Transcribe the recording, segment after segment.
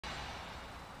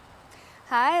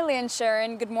Hi, Lee and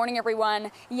Sharon. Good morning,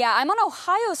 everyone. Yeah, I'm on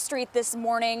Ohio Street this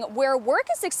morning where work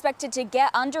is expected to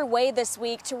get underway this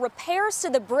week to repairs to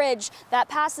the bridge that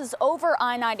passes over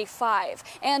I-95.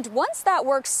 And once that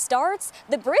work starts,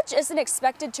 the bridge isn't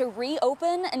expected to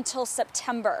reopen until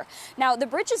September. Now, the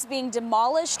bridge is being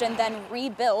demolished and then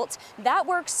rebuilt. That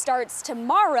work starts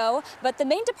tomorrow, but the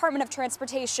Maine Department of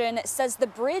Transportation says the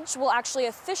bridge will actually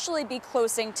officially be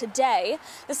closing today.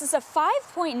 This is a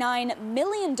 $5.9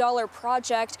 million project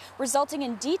resulting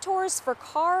in detours for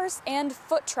cars and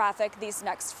foot traffic these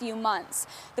next few months.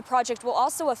 The project will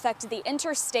also affect the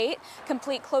interstate.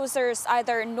 Complete closures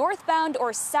either northbound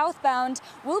or southbound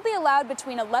will be allowed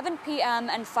between 11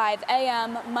 p.m. and 5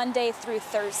 a.m. Monday through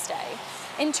Thursday.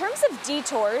 In terms of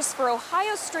detours, for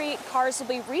Ohio Street, cars will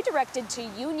be redirected to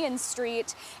Union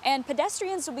Street and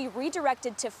pedestrians will be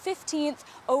redirected to 15th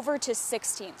over to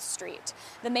 16th Street.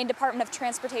 The Maine Department of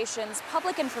Transportation's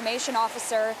Public Information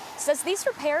Officer says these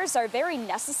repairs are very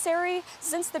necessary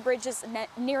since the bridge is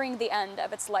nearing the end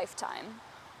of its lifetime.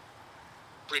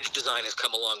 Bridge design has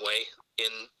come a long way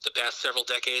in the past several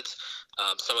decades.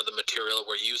 Some of the material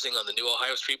we're using on the new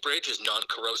Ohio Street Bridge is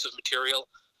non-corrosive material.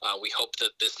 We hope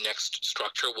that this next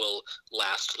structure will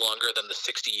last longer than the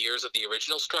 60 years of the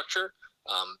original structure.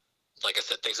 Like I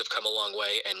said, things have come a long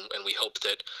way, and we hope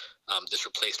that this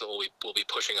replacement will be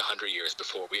pushing 100 years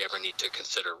before we ever need to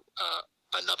consider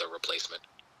another replacement.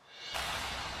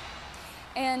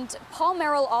 And Paul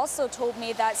Merrill also told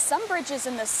me that some bridges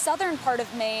in the southern part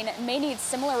of Maine may need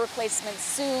similar replacements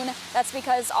soon. That's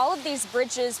because all of these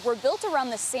bridges were built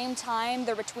around the same time.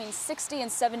 They're between 60 and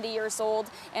 70 years old,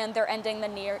 and they're ending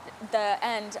the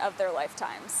end of their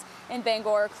lifetimes. In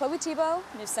Bangor, Chloe Thibault,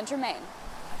 News Center, Maine.